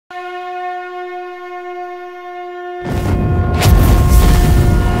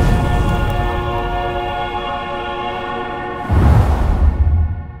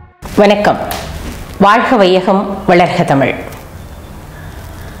வணக்கம். வாழ்க வையகம், வளர்க தமிழ்.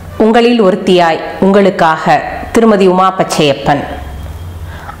 உங்களில் ஒருத்தியாய் உங்களுக்காக திருமதி உமா பச்சையப்பன்.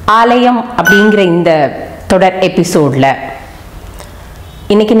 ஆலயம் அப்படிங்கிற இந்த தொடர் எபிசோடில்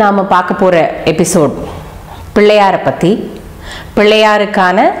இன்னைக்கு நாம் பார்க்க போகிற எபிசோட் பிள்ளையாரை பற்றி,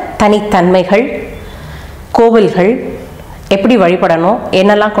 பிள்ளையாருக்கான தனித்தன்மைகள், கோவில்கள், எப்படி வழிபடணும்,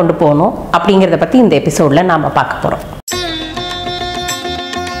 என்னெல்லாம் கொண்டு போகணும் அப்படிங்கிறத பற்றி இந்த எபிசோடில் நாம் பார்க்க போகிறோம்.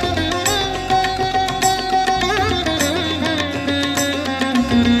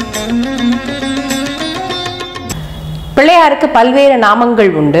 பிள்ளையாருக்கு பல்வேறு நாமங்கள்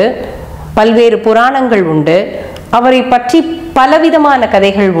உண்டு, பல்வேறு புராணங்கள் உண்டு, அவரை பற்றி பலவிதமான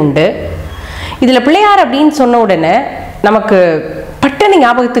கதைகள் உண்டு. இதில் பிள்ளையார் அப்படின்னு சொன்ன உடனே நமக்கு பட்டணி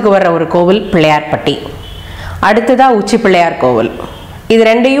ஞாபகத்துக்கு வர்ற ஒரு கோவில் பிள்ளையார்பட்டி. அடுத்ததாக உச்சி பிள்ளையார் கோவில். இது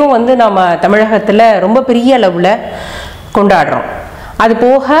ரெண்டையும் நம்ம தமிழகத்தில் ரொம்ப பெரிய அளவில் கொண்டாடுறோம். அது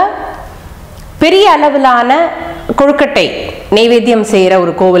போக பெரிய அளவிலான கொழுக்கட்டை நைவேத்தியம் செய்கிற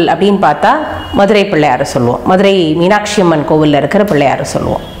ஒரு கோவில் அப்படின்னு பார்த்தா மதுரை பிள்ளையாரை சொல்லுவோம். மதுரை மீனாட்சி அம்மன் கோவிலில் இருக்கிற பிள்ளையாரை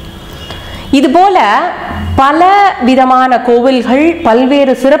சொல்லுவோம். இதுபோல பல விதமான கோவில்கள்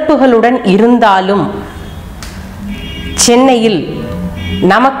பல்வேறு சிறப்புகளுடன் இருந்தாலும் சென்னையில்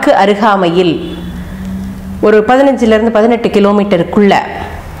நமக்கு அருகாமையில் ஒரு 15 to 18 கிலோமீட்டருக்குள்ள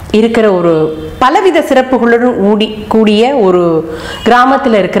இருக்கிற ஒரு பலவித சிறப்புகளுடன் கூடிய ஒரு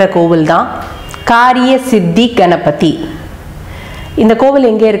கிராமத்தில் இருக்கிற கோவில் தான் காரிய சித்தி கணபதி. இந்த கோவில்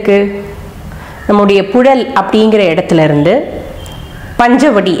எங்கே இருக்குது? நம்முடைய புழல் அப்படிங்கிற இடத்துல இருந்து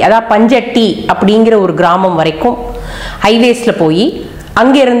பஞ்சவடி, அதாவது பஞ்சட்டி அப்படிங்கிற ஒரு கிராமம் வரைக்கும் ஹைவேஸில் போய்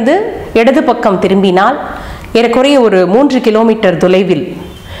அங்கேருந்து இடது பக்கம் திரும்பினால் ஏறக்குறைய ஒரு 3 கிலோமீட்டர் தொலைவில்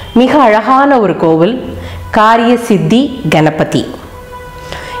மிக அழகான ஒரு கோவில் காரிய சித்தி கணபதி.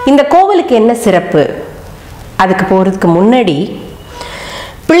 இந்த கோவிலுக்கு என்ன சிறப்பு? அதுக்கு போகிறதுக்கு முன்னாடி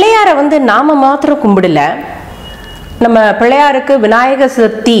பிள்ளையாரை நாம மாத்திரம் கும்பிடல. நம்ம பிள்ளையாருக்கு விநாயக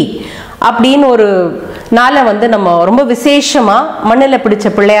சதுர்த்தி அப்படின்னு ஒரு நாளை நம்ம ரொம்ப விசேஷமாக மண்ணில் பிடிச்ச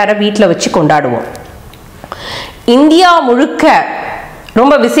பிள்ளையாரை வீட்டில் வச்சு கொண்டாடுவோம். இந்தியா முழுக்க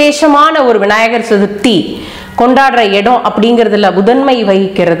ரொம்ப விசேஷமான ஒரு விநாயகர் சதுர்த்தி கொண்டாடுற இடம் அப்படிங்கிறதுல முதன்மை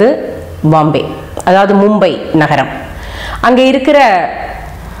வகிக்கிறது பாம்பே, அதாவது மும்பை நகரம். அங்கே இருக்கிற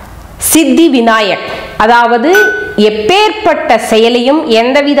சித்தி விநாயக், அதாவது எப்பேற்பட்ட செயலையும்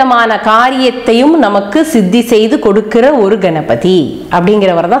எந்த விதமான காரியத்தையும் நமக்கு சித்தி செய்து கொடுக்கிற ஒரு கணபதி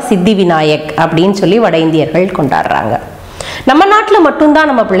அப்படிங்கிறவர் தான் சித்தி விநாயக் அப்படின்னு சொல்லி வட இந்தியர்கள் கொண்டாடுறாங்க. நம்ம நாட்டில் மட்டும்தான்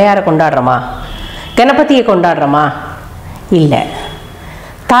நம்ம பிள்ளையாரை கொண்டாடுறோமா, கணபதியை கொண்டாடுறோமா? இல்லை.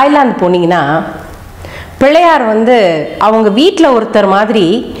 தாய்லாந்து போனீங்கன்னா பிள்ளையார் அவங்க வீட்டில் ஒருத்தர் மாதிரி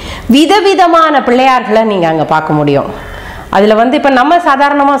விதவிதமான பிள்ளையார்களை நீங்கள் அங்கே பார்க்க முடியும். அதில் இப்போ நம்ம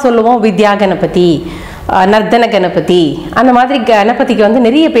சாதாரணமாக சொல்லுவோம் வித்யா கணபதி, நர்தன கணபதி, அந்த மாதிரி கணபதிக்கு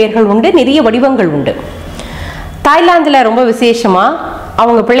நிறைய பெயர்கள் உண்டு, நிறைய வடிவங்கள் உண்டு. தாய்லாந்தில் ரொம்ப விசேஷமாக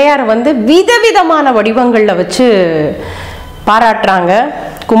அவங்க பிள்ளையார் விதவிதமான வடிவங்களில் வச்சு பாராட்டுறாங்க,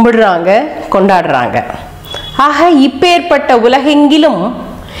 கும்பிடுறாங்க, கொண்டாடுறாங்க. ஆக இப்பேற்பட்ட உலகெங்கிலும்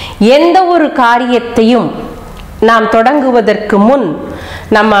எந்த ஒரு காரியத்தையும் நாம் தொடங்குவதற்கு முன்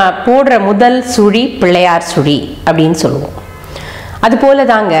நம்ம போடுற முதல் சுழி பிள்ளையார் சுழி அப்படின்னு சொல்லுவோம். அதுபோல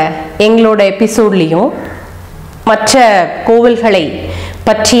தாங்க எங்களோட எபிசோட்லேயும் மற்ற கோவில்களை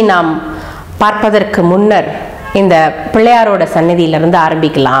பற்றி நாம் பார்ப்பதற்கு முன்னர் இந்த பிள்ளையாரோட சன்னதியிலிருந்து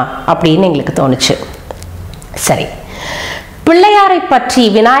ஆரம்பிக்கலாம் அப்படின்னு எங்களுக்கு தோணுச்சு. சரி, பிள்ளையாரை பற்றி,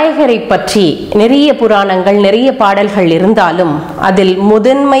 விநாயகரை பற்றி நிறைய புராணங்கள், நிறைய பாடல்கள் இருந்தாலும் அதில்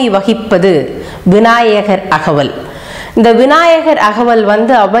முதன்மை வகிப்பது விநாயகர் அகவல். இந்த விநாயகர் அகவல்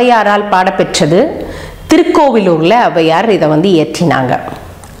ஔவையாரால் பாடப்பெற்றது. திருக்கோவிலூரில் ஔவையார் இதை இயற்றினாங்க.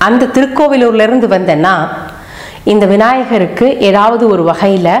 அந்த திருக்கோவிலூர்லேருந்து வந்தேன்னா இந்த விநாயகருக்கு ஏதாவது ஒரு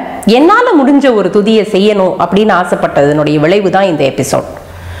வகையில் என்னால் முடிஞ்ச ஒரு துதியை செய்யணும் அப்படின்னு ஆசைப்பட்டதனுடைய விளைவு தான் இந்த எபிசோட்.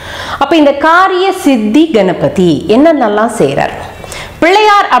 அப்போ இந்த காரிய சித்தி கணபதி என்னென்னலாம் செய்கிறார்?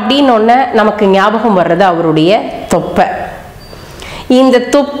 பிள்ளையார் அப்படின்னு ஒன்று நமக்கு ஞாபகம் வர்றது அவருடைய தொப்பை. இந்த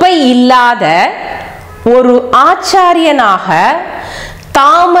தொப்பை இல்லாத ஒரு ஆச்சாரியனாக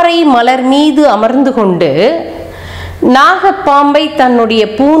தாமரை மலர் மீது அமர்ந்து கொண்டு நாகப்பாம்பை தன்னுடைய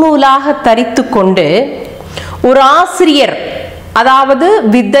பூநூலாக தரித்து கொண்டு ஒரு ஆசிரியர், அதாவது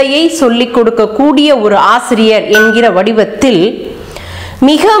வித்தையை சொல்லிக் கொடுக்கக்கூடிய ஒரு ஆசிரியர் என்கிற வடிவத்தில்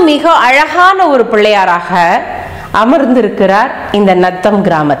மிக மிக அழகான ஒரு பிள்ளையாராக அமர்ந்திருக்கிறார் இந்த நத்தம்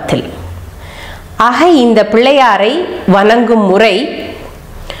கிராமத்தில். ஆக இந்த பிள்ளையாரை வணங்கும் முறை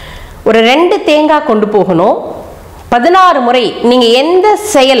ஒரு 2 தேங்காய் கொண்டு போகணும். 16 முறை நீங்கள் எந்த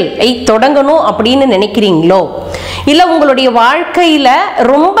செயலை தொடங்கணும் அப்படின்னு நினைக்கிறீங்களோ, இல்லை உங்களுடைய வாழ்க்கையில்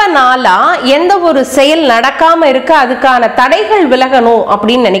ரொம்ப நாளாக எந்த ஒரு செயல் நடக்காமல் இருக்க அதுக்கான தடைகள் விலகணும்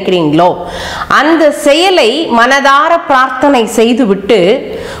அப்படின்னு நினைக்கிறீங்களோ அந்த செயலை மனதார பிரார்த்தனை செய்துவிட்டு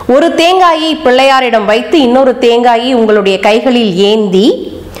ஒரு தேங்காயை பிள்ளையாரிடம் வைத்து இன்னொரு தேங்காயை உங்களுடைய கைகளில் ஏந்தி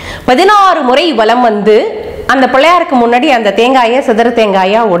 16 முறை வலம் வந்து அந்த பிள்ளையாருக்கு முன்னாடி அந்த தேங்காயை சிதற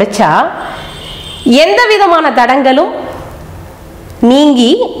தேங்காயா உடைச்சா எந்த விதமான தடங்களும்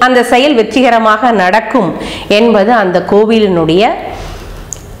நீங்கி அந்த செயல் வெற்றிகரமாக நடக்கும் என்பது அந்த கோவிலினுடைய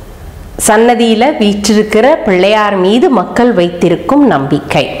சன்னதியில வீற்றிருக்கிற பிள்ளையார் மீது மக்கள் வைத்திருக்கும்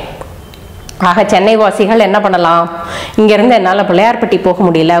நம்பிக்கை. ஆக சென்னை வாசிகள் என்ன பண்ணலாம், இங்கேருந்து என்னால் பிள்ளையார்பட்டி போக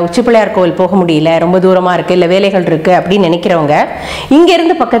முடியல, உச்சி பிள்ளையார் கோவில் போக முடியல, ரொம்ப தூரமாக இருக்குது, இல்லை வேலைகள் இருக்குது அப்படின்னு நினைக்கிறவங்க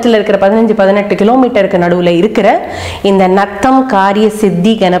இங்கேருந்து பக்கத்தில் இருக்கிற 15-18 கிலோமீட்டருக்கு நடுவில் இருக்கிற இந்த நத்தம் காரிய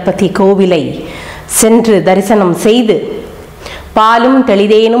சித்தி கணபதி கோவிலை சென்று தரிசனம் செய்து பாலும்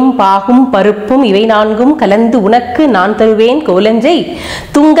தெளிதேனும் பாகும் பருப்பும் இவை 4ம் கலந்து உனக்கு நான் தருவேன் கோலஞ்சை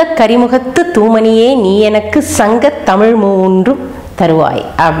துங்கக் கரிமுகத்து தூமணியே நீ எனக்கு சங்கத் தமிழ் 3 தருவாய்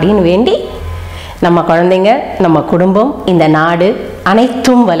அப்படின்னு வேண்டி நம்ம குழந்தைங்க, நம்ம குடும்பம், இந்த நாடு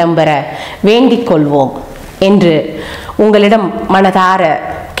அனைத்தும் வலம் பெற வேண்டிக் கொள்வோம் என்று உங்களிடம் மனதார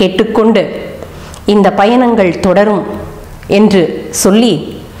கேட்டுக்கொண்டு இந்த பயணங்கள் தொடரும் என்று சொல்லி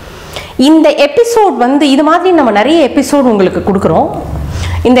இந்த எபிசோட் இது மாதிரி நம்ம நிறைய எபிசோட் உங்களுக்கு கொடுக்குறோம்.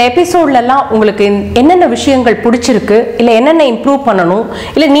 இந்த எபிசோட்லலாம் உங்களுக்கு என்னென்ன விஷயங்கள் பிடிச்சிருக்கு, இல்லை என்னென்ன இம்ப்ரூவ் பண்ணணும்,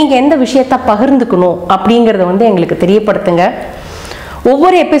 இல்லை நீங்கள் எந்த விஷயத்த பகிர்ந்துக்கணும் அப்படிங்கிறத எங்களுக்கு தெரியப்படுத்துங்க.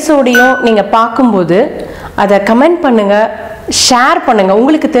 ஒவ்வொரு எபிசோடையும் நீங்கள் பார்க்கும்போது அதை கமெண்ட் பண்ணுங்கள், ஷேர் பண்ணுங்கள்.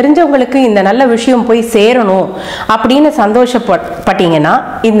 உங்களுக்கு தெரிஞ்சவங்களுக்கு இந்த நல்ல விஷயம் போய் சேரணும் அப்படின்னு சந்தோஷப்பட்டீங்கன்னா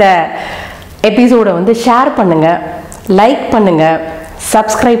இந்த எபிசோடை ஷேர் பண்ணுங்கள், லைக் பண்ணுங்கள்,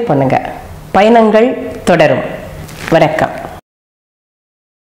 சப்ஸ்கிரைப் பண்ணுங்கள். பயணங்கள் தொடரும். வணக்கம்.